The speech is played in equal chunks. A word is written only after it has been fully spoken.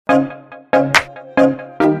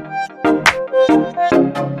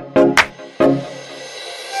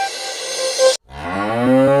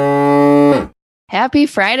Happy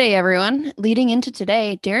Friday, everyone. Leading into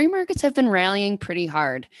today, dairy markets have been rallying pretty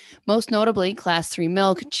hard, most notably Class 3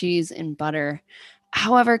 milk, cheese, and butter.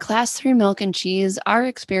 However, Class 3 milk and cheese are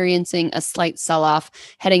experiencing a slight sell off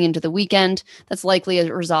heading into the weekend. That's likely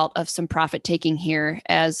a result of some profit taking here,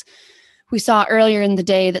 as we saw earlier in the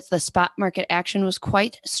day that the spot market action was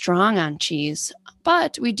quite strong on cheese.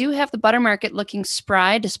 But we do have the butter market looking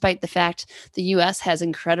spry despite the fact the US has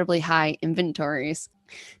incredibly high inventories.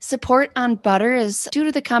 Support on butter is due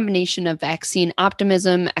to the combination of vaccine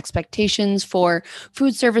optimism, expectations for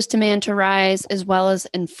food service demand to rise, as well as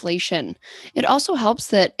inflation. It also helps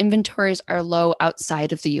that inventories are low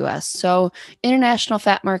outside of the US, so international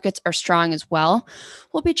fat markets are strong as well.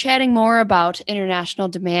 We'll be chatting more about international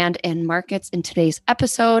demand and markets in today's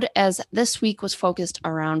episode, as this week was focused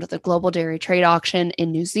around the global dairy trade auction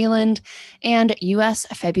in New Zealand and US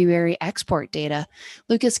February export data.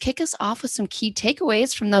 Lucas, kick us off with some key takeaways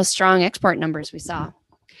from those strong export numbers we saw.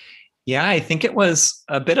 Yeah, I think it was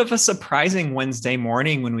a bit of a surprising Wednesday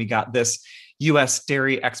morning when we got this US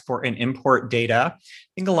dairy export and import data.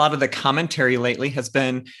 I think a lot of the commentary lately has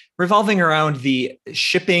been revolving around the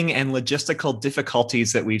shipping and logistical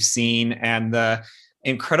difficulties that we've seen and the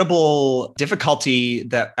incredible difficulty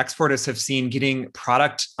that exporters have seen getting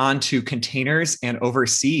product onto containers and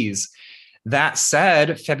overseas. That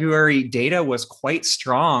said, February data was quite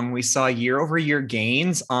strong. We saw year over year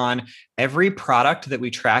gains on every product that we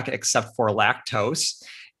track except for lactose.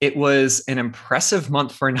 It was an impressive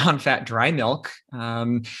month for non-fat dry milk.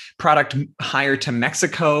 Product higher to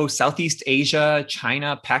Mexico, Southeast Asia,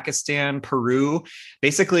 China, Pakistan, Peru.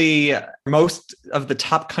 Basically, most of the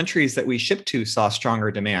top countries that we ship to saw stronger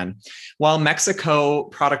demand. While Mexico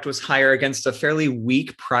product was higher against a fairly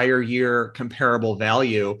weak prior year comparable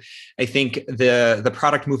value, I think the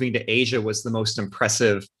product moving to Asia was the most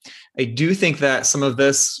impressive. I do think that some of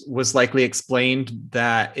this was likely explained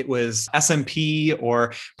that it was SMP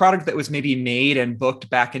or product that was maybe made and booked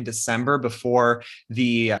back in December before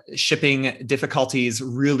the shipping difficulties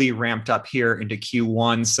really ramped up here into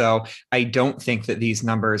Q1. So I don't think that these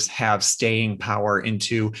numbers have staying power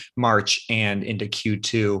into March and into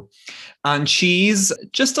Q2. On cheese,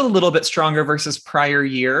 just a little bit stronger versus prior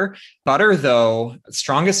year. Butter, though,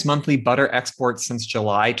 strongest monthly butter exports since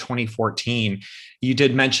July 2014. You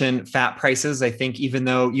did mention fat prices. I think even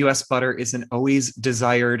though US butter isn't always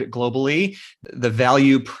desired globally, the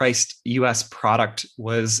value priced US product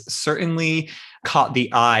was certainly caught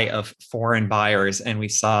the eye of foreign buyers, and we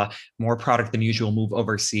saw more product than usual move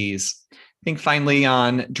overseas. I think finally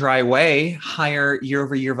on dry whey, higher year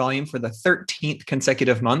over year volume for the 13th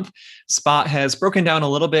consecutive month. Spot has broken down a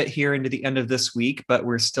little bit here into the end of this week, but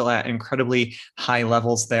we're still at incredibly high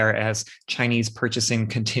levels there as Chinese purchasing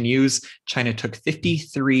continues. China took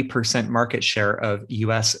 53% market share of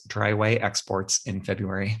US dry whey exports in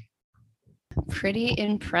February. Pretty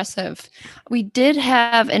impressive. We did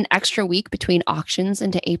have an extra week between auctions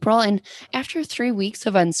into April, and after 3 weeks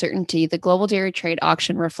of uncertainty, the global dairy trade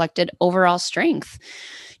auction reflected overall strength.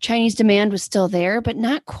 Chinese demand was still there, but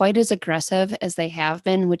not quite as aggressive as they have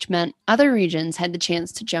been, which meant other regions had the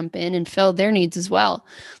chance to jump in and fill their needs as well.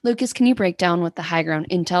 Lucas, can you break down what the High Ground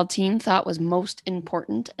Intel team thought was most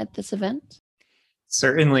important at this event?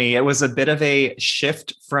 Certainly. It was a bit of a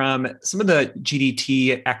shift from some of the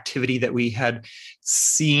GDT activity that we had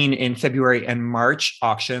seen in February and March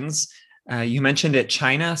auctions. You mentioned it,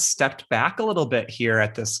 China stepped back a little bit here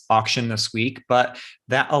at this auction this week, but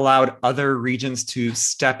that allowed other regions to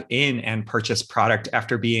step in and purchase product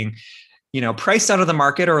after being priced out of the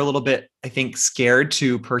market or a little bit, I think, scared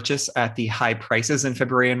to purchase at the high prices in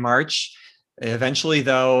February and March. Eventually,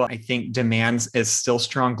 though, I think demand is still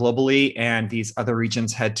strong globally, and these other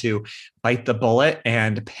regions had to bite the bullet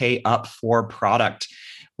and pay up for product.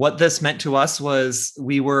 What this meant to us was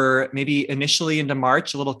we were maybe initially into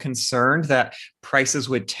March a little concerned that prices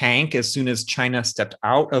would tank as soon as China stepped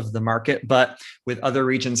out of the market, but with other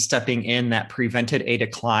regions stepping in, that prevented a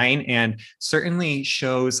decline and certainly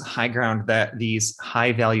shows High Ground that these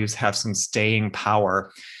high values have some staying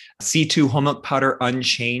power. C2 whole milk powder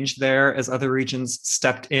unchanged there as other regions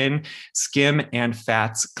stepped in, skim and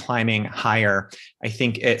fats climbing higher. I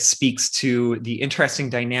think it speaks to the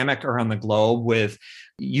interesting dynamic around the globe with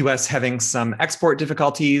US having some export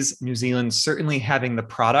difficulties, New Zealand certainly having the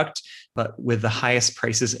product, but with the highest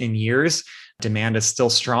prices in years, demand is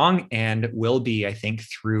still strong and will be, I think,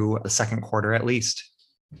 through the second quarter at least.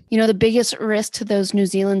 The biggest risk to those New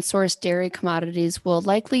Zealand sourced dairy commodities will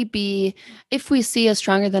likely be if we see a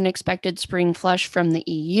stronger than expected spring flush from the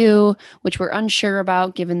EU, which we're unsure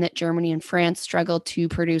about given that Germany and France struggle to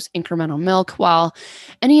produce incremental milk, while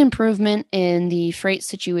any improvement in the freight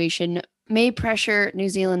situation may pressure New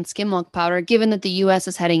Zealand skim milk powder, given that the U.S.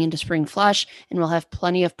 is heading into spring flush and will have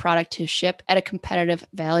plenty of product to ship at a competitive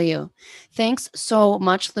value. Thanks so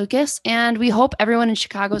much, Lucas. And we hope everyone in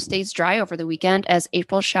Chicago stays dry over the weekend as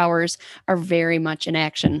April showers are very much in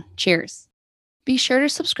action. Cheers. Be sure to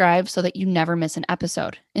subscribe so that you never miss an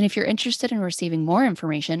episode. And if you're interested in receiving more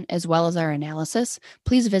information as well as our analysis,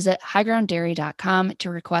 please visit highgrounddairy.com to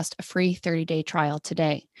request a free 30-day trial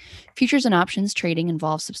today. Futures and options trading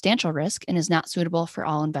involves substantial risk and is not suitable for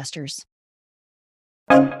all investors.